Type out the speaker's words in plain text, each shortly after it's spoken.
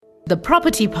The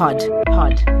Property Pod.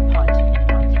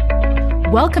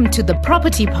 Welcome to The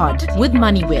Property Pod with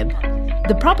MoneyWeb.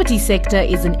 The property sector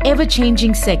is an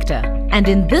ever-changing sector. And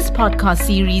in this podcast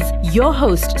series, your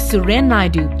host, Bronwyn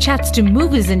Knight, chats to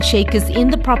movers and shakers in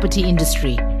the property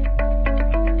industry.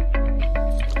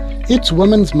 It's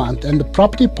Women's Month, and the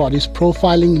Property Pod is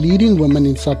profiling leading women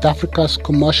in South Africa's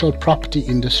commercial property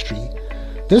industry.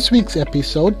 This week's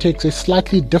episode takes a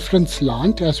slightly different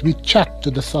slant as we chat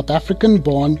to the South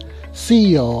African-born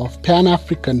CEO of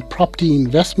Pan-African property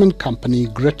investment company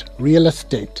Grit Real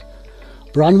Estate.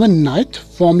 Bronwyn Knight,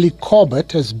 formerly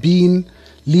Corbett, has been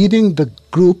leading the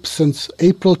group since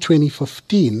April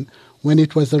 2015, when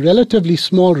it was a relatively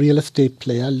small real estate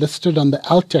player listed on the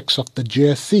LTEX of the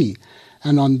JSE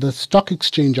and on the Stock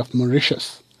Exchange of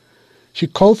Mauritius. She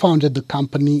co-founded the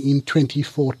company in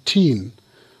 2014.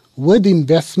 With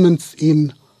investments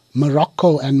in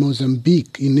Morocco and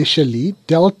Mozambique initially,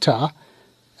 Delta,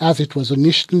 as it was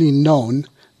initially known,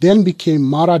 then became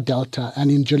Mara Delta, and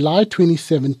in July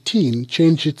 2017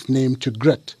 changed its name to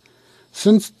Grit.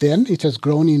 Since then, it has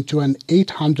grown into an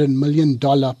 $800 million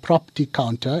property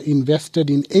counter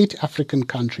invested in 8 African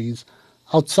countries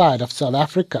outside of South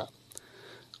Africa.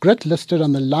 Grit listed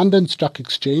on the London Stock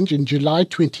Exchange in July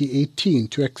 2018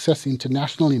 to access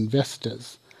international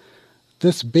investors.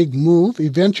 This big move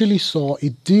eventually saw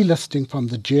it delisting from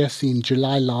the JSE in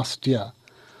July last year.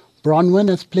 Bronwyn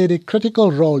has played a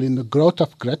critical role in the growth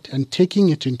of Grit and taking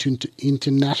it into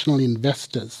international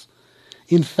investors.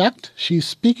 In fact, she's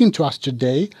speaking to us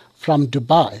today from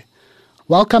Dubai.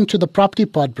 Welcome to the Property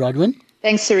Pod, Bronwyn.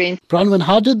 Thanks, Serene. Bronwyn,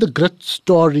 how did the Grit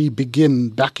story begin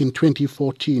back in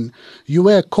 2014? You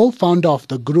were a co-founder of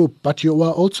the group, but you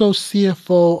were also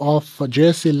CFO of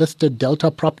JSE-listed Delta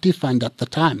Property Fund at the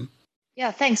time. Yeah,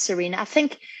 thanks, Serene. I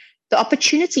think the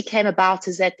opportunity came about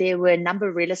is that there were a number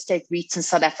of real estate REITs in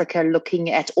South Africa looking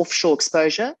at offshore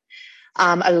exposure.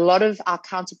 A lot of our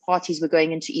counterparties were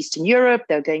going into Eastern Europe,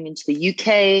 they were going into the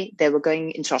UK, they were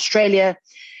going into Australia.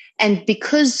 And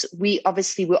because we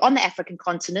obviously were on the African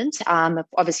continent,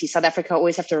 obviously South Africa, I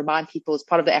always have to remind people, is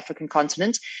part of the African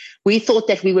continent, we thought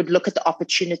that we would look at the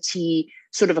opportunity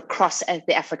sort of across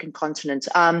the African continent.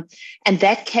 And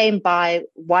that came by,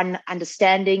 one,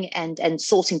 understanding and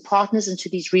sourcing partners into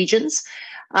these regions,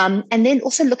 and then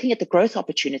also looking at the growth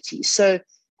opportunities. So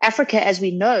Africa, as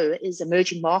we know, is an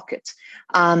emerging market,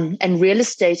 and real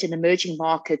estate in emerging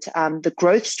market, the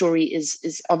growth story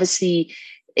is obviously,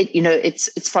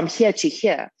 it's from here to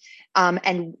here.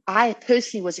 And I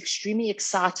personally was extremely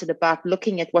excited about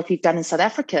looking at what we've done in South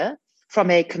Africa from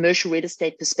a commercial real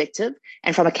estate perspective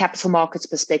and from a capital markets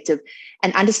perspective,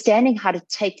 and understanding how to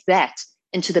take that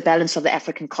into the balance of the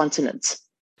African continent.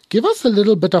 Give us a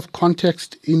little bit of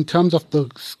context in terms of the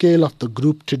scale of the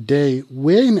group today.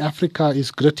 Where in Africa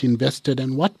is Grit invested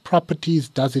and what properties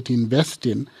does it invest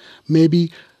in?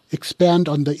 Maybe expand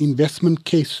on the investment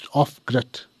case of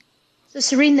Grit. So,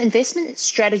 Serene, the investment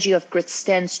strategy of Grit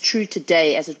stands true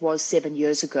today as it was 7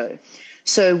 years ago.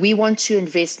 So we want to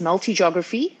invest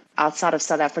multi-geography outside of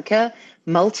South Africa,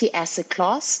 multi-asset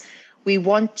class. We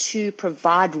want to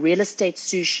provide real estate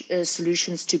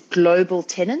solutions to global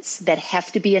tenants that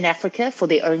have to be in Africa for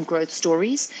their own growth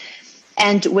stories.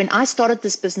 And when I started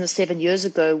this business 7 years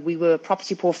ago, we were a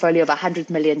property portfolio of $100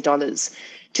 million.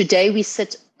 Today, we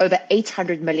sit over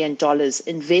 $800 million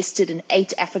invested in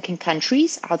 8 African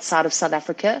countries outside of South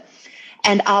Africa.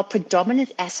 And our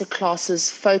predominant asset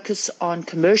classes focus on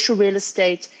commercial real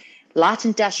estate, light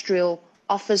industrial,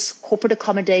 office, corporate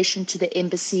accommodation to the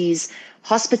embassies,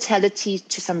 hospitality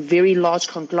to some very large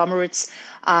conglomerates,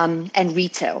 and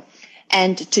retail.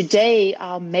 And today,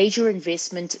 our major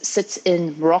investment sits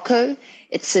in Morocco,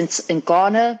 it sits in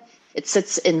Ghana, it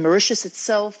sits in Mauritius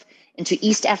itself, into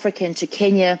East Africa, into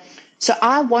Kenya. So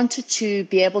I wanted to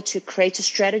be able to create a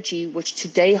strategy which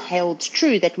today holds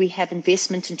true, that we have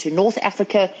investment into North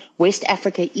Africa, West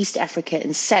Africa, East Africa,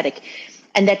 and SADC.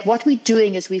 And that what we're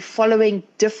doing is we're following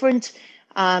different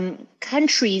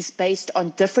countries based on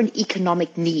different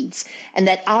economic needs, and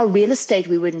that our real estate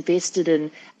we were invested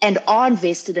in and are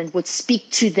invested in would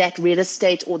speak to that real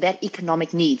estate or that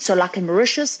economic need. So like in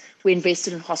Mauritius, we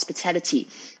invested in hospitality.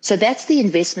 So that's the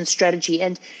investment strategy.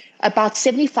 And about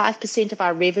 75% of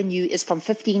our revenue is from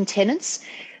 15 tenants.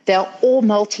 They're all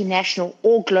multinational,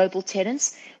 all global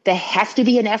tenants. They have to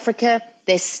be in Africa.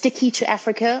 They're sticky to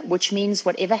Africa, which means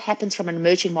whatever happens from an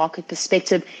emerging market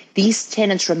perspective, these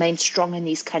tenants remain strong in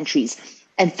these countries.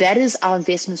 And that is our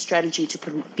investment strategy,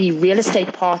 to be real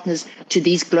estate partners to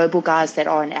these global guys that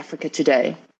are in Africa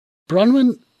today.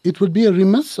 Bronwyn, It would be a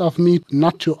remiss of me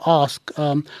not to ask,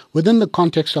 within the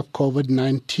context of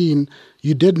COVID-19,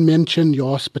 you did mention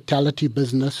your hospitality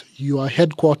business. You are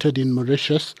headquartered in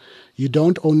Mauritius. You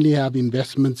don't only have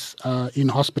investments in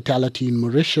hospitality in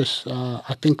Mauritius.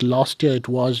 I think last year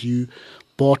you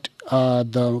bought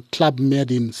the Club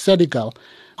Med in Senegal.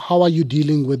 How are you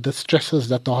dealing with the stresses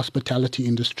that the hospitality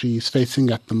industry is facing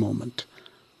at the moment?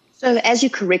 So as you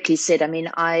correctly said, I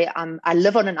mean, I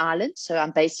live on an island, so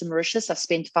I'm based in Mauritius. I've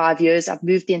spent 5 years. I've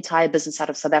moved the entire business out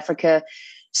of South Africa.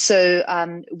 So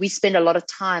we spend a lot of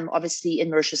time, obviously, in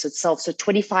Mauritius itself. So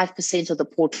 25% of the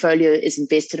portfolio is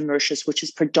invested in Mauritius, which is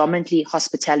predominantly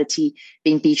hospitality,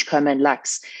 being Beachcomber and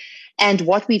Lux. And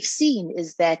what we've seen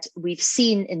is that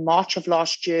in March of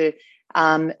last year,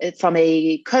 from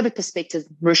a COVID perspective,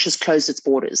 Mauritius closed its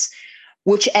borders,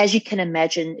 which, as you can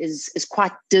imagine, is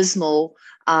quite dismal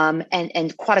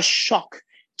and quite a shock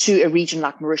to a region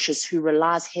like Mauritius, who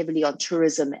relies heavily on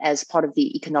tourism as part of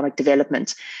the economic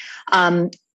development.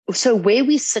 So where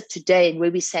we sit today and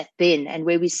where we sat then and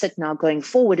where we sit now going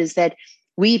forward is that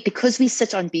because we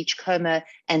sit on Beachcomber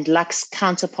and Lux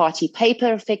counterparty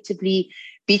paper effectively,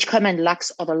 Beachcomber and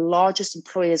Lux are the largest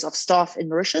employers of staff in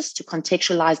Mauritius, to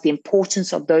contextualize the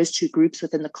importance of those two groups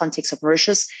within the context of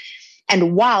Mauritius.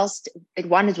 And whilst, it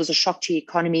was a shock to the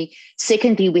economy,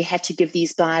 secondly, we had to give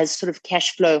these guys sort of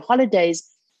cash flow holidays,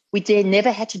 we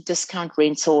never had to discount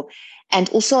rental. And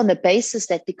also on the basis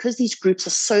that because these groups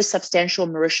are so substantial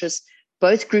in Mauritius,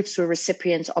 both groups were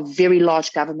recipients of very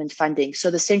large government funding.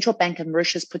 So the Central Bank of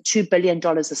Mauritius put $2 billion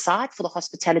aside for the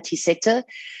hospitality sector.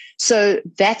 So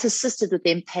that assisted with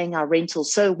them paying our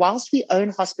rentals. So whilst we own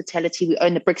hospitality, we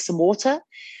own the bricks and mortar,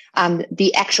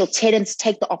 the actual tenants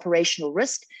take the operational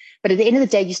risk. But at the end of the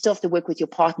day, you still have to work with your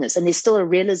partners. And there's still a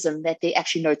realism that there are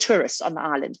actually no tourists on the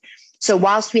island. So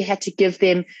whilst we had to give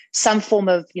them some form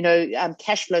of,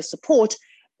 cash flow support,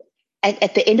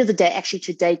 at the end of the day, actually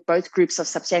to date, both groups have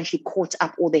substantially caught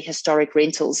up all their historic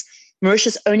rentals.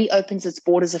 Mauritius only opens its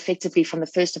borders effectively from the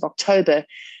 1st of October.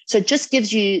 So it just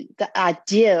gives you the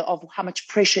idea of how much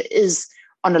pressure is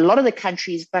on a lot of the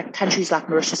countries, but countries like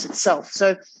Mauritius itself.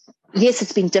 So yes,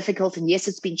 it's been difficult and yes,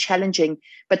 it's been challenging,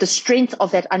 but the strength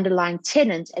of that underlying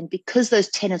tenant, and because those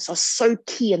tenants are so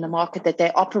key in the market that they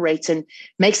operate in,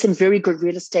 makes them very good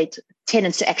real estate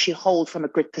tenants to actually hold from a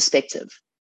grid perspective.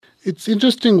 It's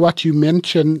interesting what you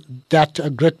mentioned, that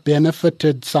GRIT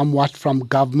benefited somewhat from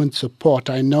government support.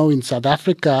 I know in South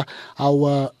Africa,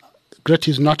 our GRIT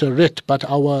is not a RIT, but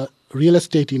our real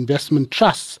estate investment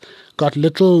trusts got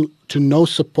little to no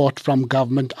support from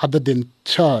government other than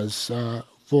TERS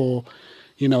for,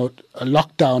 a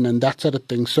lockdown and that sort of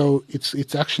thing. So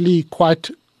it's actually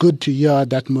quite good to hear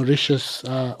that Mauritius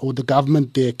or the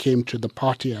government there came to the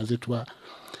party, as it were.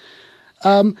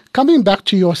 Coming back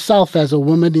to yourself as a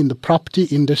woman in the property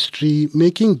industry,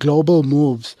 making global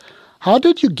moves, how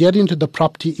did you get into the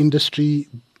property industry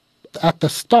at the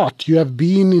start? You have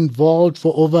been involved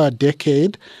for over a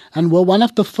decade and were one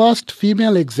of the first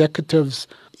female executives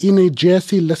in a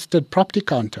JSE-listed property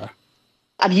counter.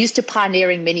 I'm used to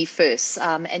pioneering many firsts,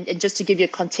 and just to give you a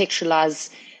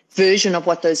contextualized version of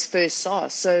what those firsts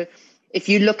are. So if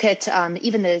you look at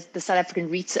even the South African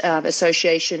REIT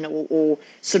Association or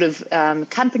sort of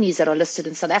companies that are listed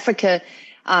in South Africa,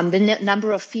 the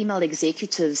number of female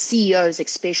executives, CEOs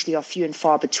especially, are few and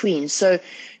far between. So,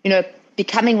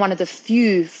 becoming one of the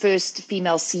few first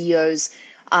female CEOs,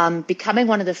 becoming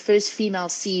one of the first female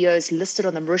CEOs listed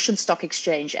on the Mauritian Stock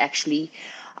Exchange, actually,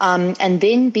 and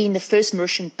then being the first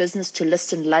Mauritian business to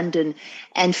list in London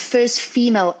and first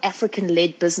female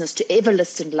African-led business to ever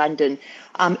list in London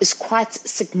is quite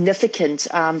significant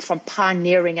from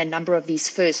pioneering a number of these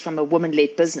firsts from a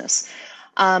woman-led business.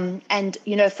 And,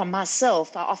 for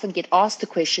myself, I often get asked the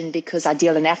question because I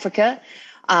deal in Africa.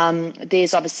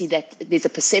 There's a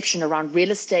perception around real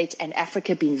estate and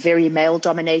Africa being very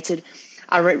male-dominated.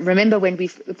 I remember when we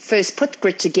first put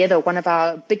GRIT together, one of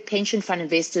our big pension fund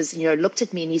investors, looked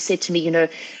at me and he said to me,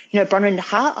 Bronwyn,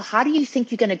 how do you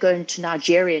think you're going to go into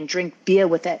Nigeria and drink beer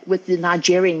with the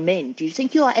Nigerian men? Do you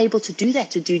think you are able to do that,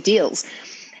 to do deals?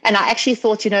 And I actually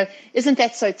thought, isn't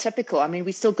that so typical? I mean,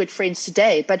 we're still good friends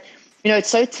today, but it's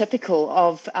so typical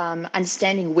of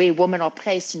understanding where women are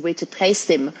placed and where to place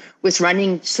them with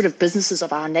running sort of businesses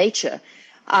of our nature.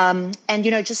 And,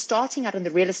 just starting out in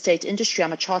the real estate industry,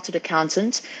 I'm a chartered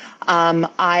accountant.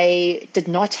 I did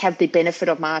not have the benefit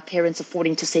of my parents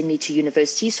affording to send me to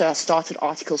university. So I started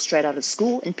articles straight out of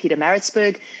school in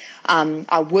Pietermaritzburg.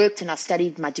 I worked and I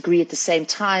studied my degree at the same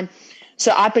time.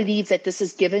 So I believe that this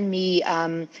has given me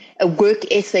a work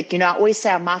ethic. I always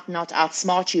say I might not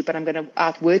outsmart you, but I'm going to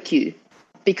outwork you.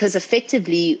 because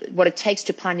effectively what it takes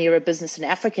to pioneer a business in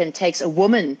Africa, and it takes a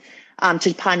woman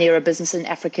to pioneer a business in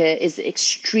Africa, is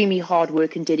extremely hard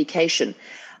work and dedication.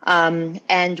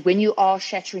 And when you are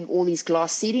shattering all these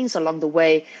glass ceilings along the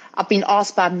way, I've been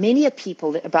asked by many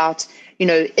people about,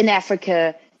 in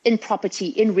Africa, in property,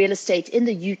 in real estate, in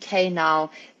the UK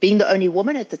now, being the only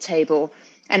woman at the table.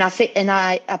 And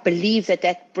I believe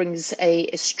that brings a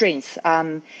strength.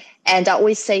 And I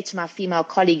always say to my female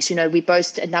colleagues, we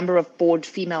boast a number of board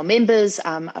female members,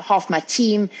 half my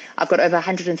team. I've got over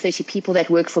 130 people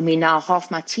that work for me now. Half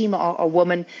my team are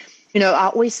women. I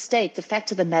always state the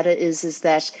fact of the matter is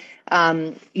that,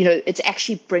 it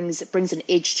actually brings an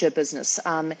edge to a business.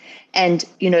 And,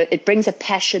 it brings a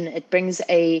passion. It brings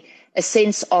a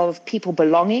sense of people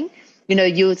belonging.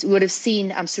 You would have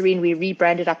seen, Serene, we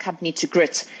rebranded our company to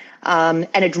Grit. And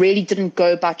it really didn't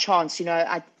go by chance.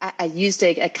 I used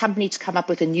a company to come up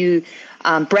with a new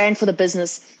brand for the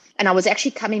business. And I was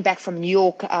actually coming back from New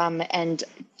York and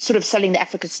sort of selling the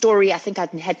Africa story. I think I'd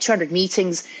had 200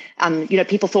 meetings.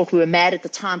 People thought we were mad at the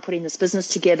time putting this business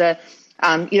together.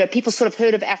 People sort of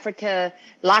heard of Africa,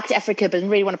 liked Africa, but didn't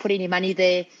really want to put any money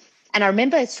there. And I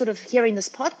remember sort of hearing this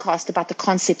podcast about the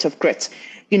concept of grit,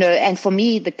 and for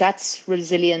me, the guts,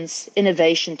 resilience,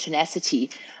 innovation, tenacity,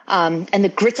 and the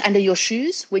grit under your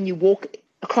shoes when you walk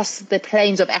across the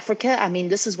plains of Africa. I mean,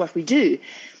 this is what we do.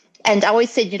 And I always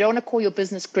said, you don't want to call your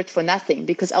business grit for nothing,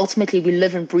 because ultimately we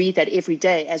live and breathe that every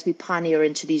day as we pioneer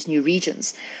into these new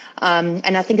regions.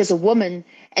 And I think as a woman,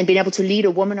 and being able to lead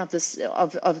a woman a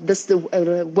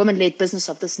woman-led business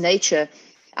of this nature,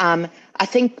 I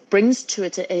think brings to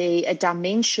it a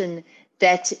dimension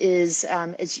that is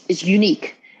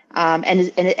unique. And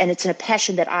it's a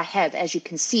passion that I have. As you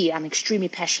can see, I'm extremely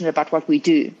passionate about what we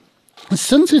do.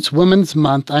 Since it's Women's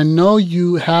Month, I know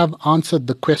you have answered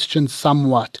the question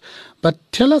somewhat, but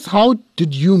tell us, how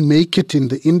did you make it in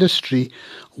the industry?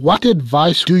 What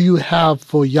advice do you have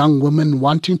for young women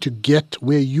wanting to get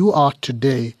where you are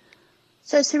today?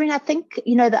 So, Serena, I think,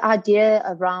 the idea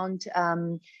around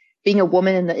being a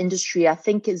woman in the industry, I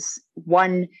think, is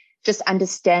one, just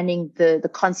understanding the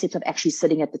concept of actually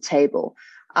sitting at the table,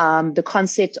 the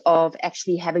concept of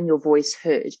actually having your voice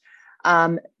heard.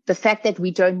 The fact that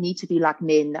we don't need to be like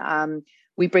men.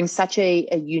 We bring such a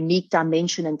unique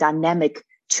dimension and dynamic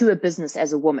to a business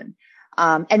as a woman.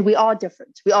 And we are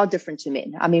different. We are different to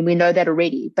men. I mean, we know that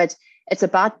already, but it's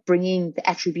about bringing the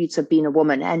attributes of being a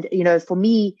woman. And, for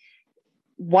me,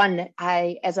 one,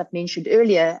 as I've mentioned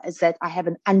earlier, is that I have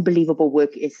an unbelievable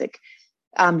work ethic.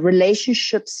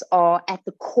 Relationships are at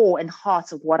the core and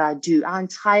heart of what I do. Our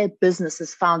entire business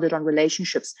is founded on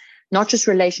relationships, not just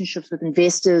relationships with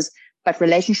investors, but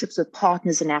relationships with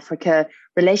partners in Africa,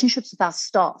 relationships with our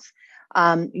staff.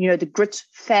 The Grit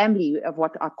family of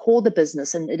what I call the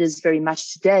business, and it is very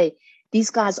much today, these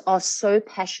guys are so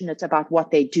passionate about what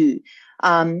they do.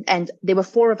 And there were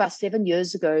 4 of us 7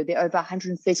 years ago. There are over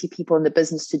 130 people in the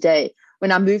business today.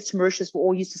 When I moved to Mauritius, we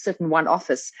all used to sit in one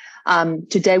office.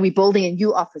 Today, we're building a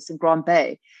new office in Grand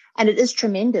Bay. And it is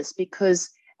tremendous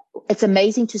because it's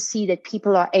amazing to see that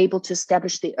people are able to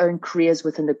establish their own careers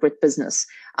within the Grit business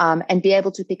and be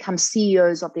able to become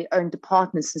CEOs of their own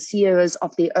departments and CEOs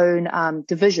of their own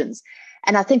divisions.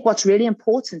 And I think what's really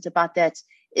important about that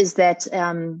is that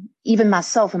even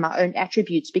myself and my own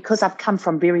attributes, because I've come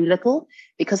from very little,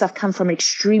 because I've come from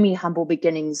extremely humble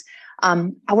beginnings,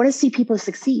 I want to see people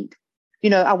succeed.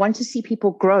 I want to see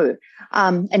people grow.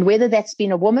 And whether that's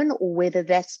been a woman or whether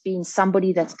that's been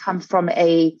somebody that's come from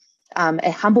a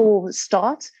humble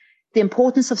start, the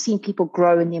importance of seeing people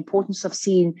grow and the importance of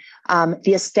seeing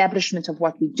the establishment of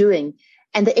what we're doing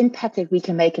and the impact that we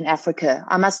can make in Africa.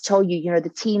 I must tell you, the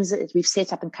teams that we've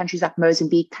set up in countries like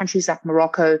Mozambique, countries like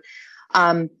Morocco,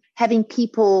 having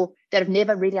people that have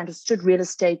never really understood real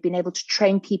estate, being able to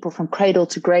train people from cradle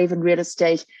to grave in real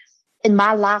estate. In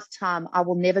my lifetime, I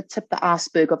will never tip the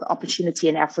iceberg of the opportunity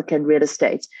in Africa in real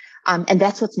estate. And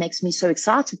that's what makes me so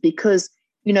excited because,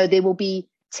 there will be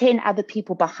 10 other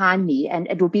people behind me, and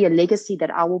it will be a legacy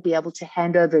that I will be able to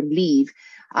hand over and leave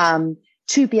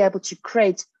to be able to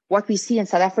create what we see in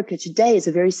South Africa today is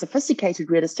a very sophisticated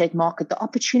real estate market. The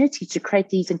opportunity to create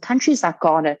these in countries like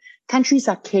Ghana, countries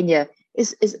like Kenya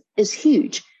is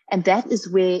huge. And that is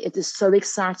where it is so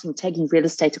exciting taking real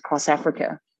estate across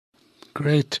Africa.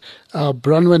 Great.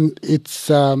 Bronwyn,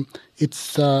 it's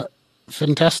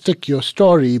fantastic, your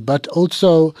story, but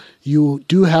also you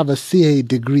do have a CA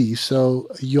degree. So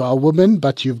you are a woman,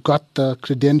 but you've got the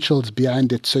credentials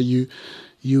behind it. So you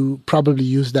probably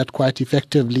use that quite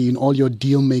effectively in all your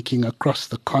deal making across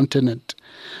the continent.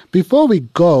 Before we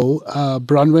go,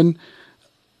 Bronwyn,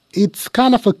 It's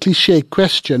kind of a cliche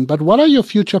question, but what are your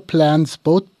future plans,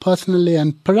 both personally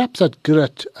and perhaps at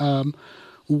Grit?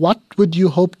 What would you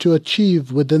hope to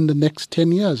achieve within the next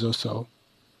 10 years or so?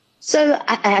 So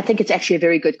I think it's actually a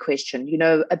very good question.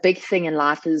 A big thing in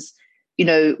life is,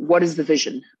 what is the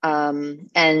vision?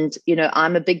 And,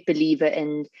 I'm a big believer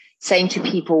in saying to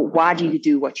people, why do you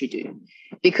do what you do?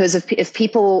 Because if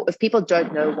people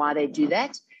don't know why they do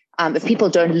that, if people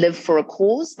don't live for a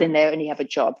cause, then they only have a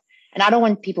job. And I don't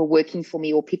want people working for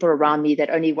me or people around me that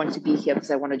only want to be here because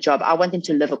they want a job. I want them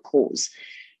to live a cause.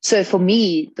 So for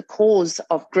me, the cause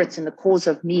of Grit and the cause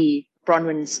of me,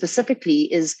 Bronwyn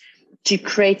specifically, is to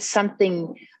create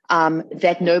something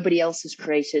that nobody else has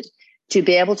created, to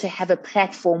be able to have a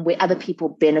platform where other people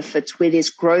benefit, where there's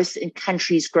growth in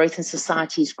countries, growth in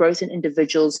societies, growth in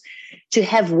individuals, to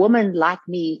have women like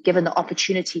me given the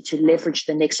opportunity to leverage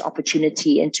the next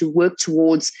opportunity and to work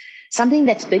towards something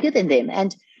that's bigger than them.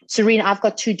 And Serene, I've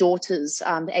got two daughters,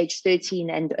 age 13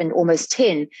 and almost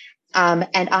 10.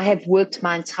 And I have worked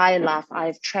my entire life. I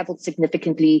have traveled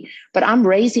significantly, but I'm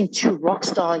raising two rock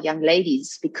star young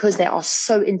ladies because they are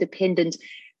so independent.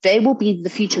 They will be the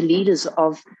future leaders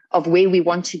of where we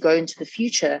want to go into the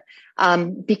future,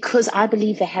 because I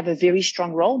believe they have a very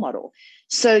strong role model.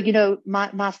 So,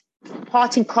 my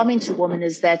parting comment to women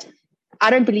is that I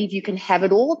don't believe you can have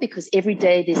it all, because every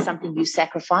day there's something you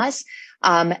sacrifice.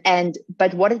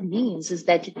 But what it means is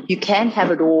that you can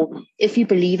have it all if you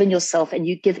believe in yourself and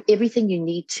you give everything you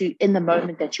need to in the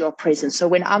moment that you are present. So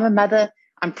when I'm a mother,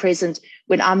 I'm present.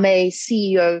 When I'm a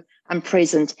CEO, I'm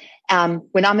present.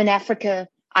 When I'm in Africa,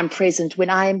 I'm present.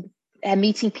 When I'm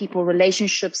meeting people,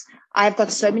 relationships, I've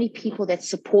got so many people that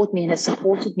support me and have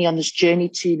supported me on this journey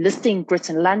to listing Grit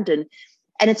in London.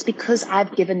 And it's because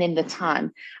I've given them the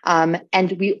time.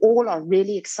 And we all are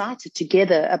really excited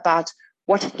together about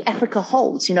what Africa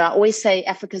holds. I always say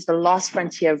Africa is the last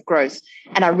frontier of growth.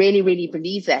 And I really, really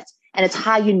believe that. And it's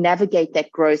how you navigate that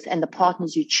growth and the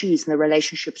partners you choose and the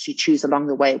relationships you choose along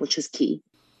the way, which is key.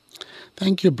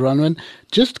 Thank you, Bronwyn.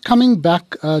 Just coming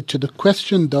back to the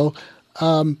question, though,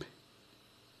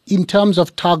 in terms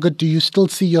of target, do you still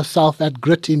see yourself at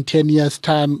Grit in 10 years'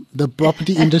 time? The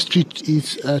property industry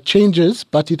changes,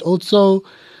 but it also,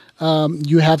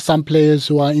 you have some players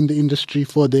who are in the industry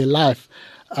for their life.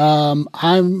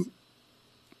 I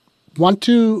want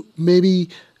to maybe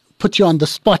put you on the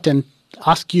spot and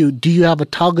ask you, do you have a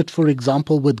target, for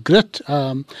example, with Grit?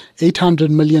 $800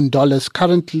 million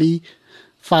currently,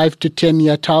 5 to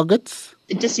 10-year targets?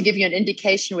 Just to give you an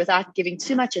indication without giving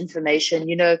too much information,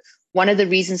 one of the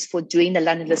reasons for doing the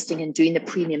London listing and doing the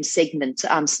premium segment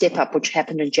step up, which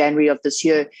happened in January of this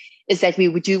year, is that we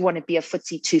do want to be a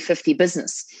FTSE 250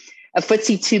 business. A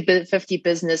FTSE 250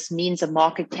 business means a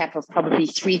market cap of probably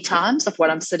 3 times of what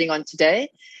I'm sitting on today.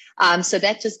 So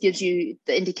that just gives you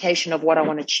the indication of what I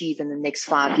want to achieve in the next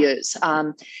 5 years.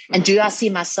 And do I see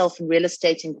myself in real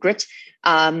estate and Grit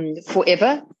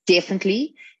forever?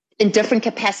 Definitely. In different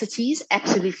capacities,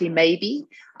 absolutely, maybe.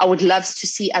 I would love to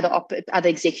see other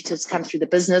executives come through the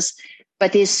business,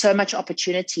 but there's so much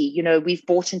opportunity. We've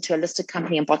bought into a listed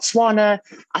company in Botswana.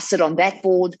 I sit on that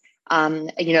board. I'm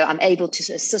able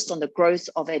to assist on the growth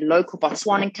of a local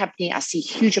Botswanan company. I see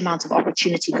huge amounts of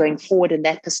opportunity going forward in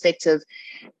that perspective.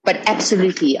 But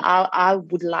absolutely, I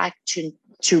would like to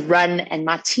run, and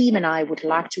my team and I would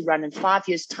like to run in 5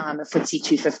 years' time a FTSE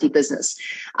 250 business.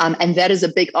 And that is a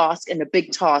big ask and a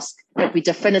big task, but we're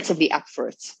definitively up for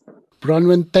it.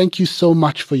 Bronwyn, thank you so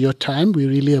much for your time. We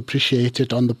really appreciate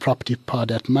it on the Property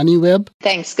Pod at MoneyWeb.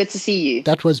 Thanks. Good to see you.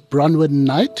 That was Bronwyn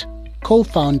Knight,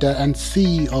 co-founder and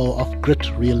CEO of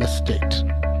Grit Real Estate.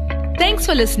 Thanks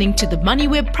for listening to the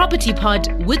MoneyWeb Property Pod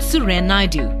with Suren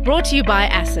Naidu. Brought to you by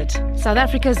Asset, South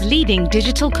Africa's leading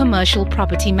digital commercial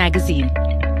property magazine.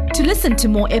 To listen to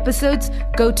more episodes,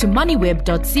 go to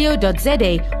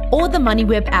moneyweb.co.za or the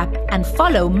MoneyWeb app and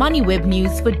follow MoneyWeb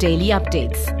News for daily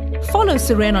updates. Follow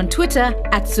Suren on Twitter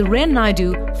at Suren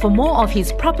Naidu for more of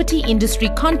his property industry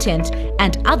content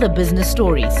and other business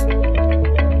stories.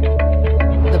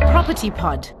 The Property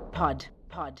Pod.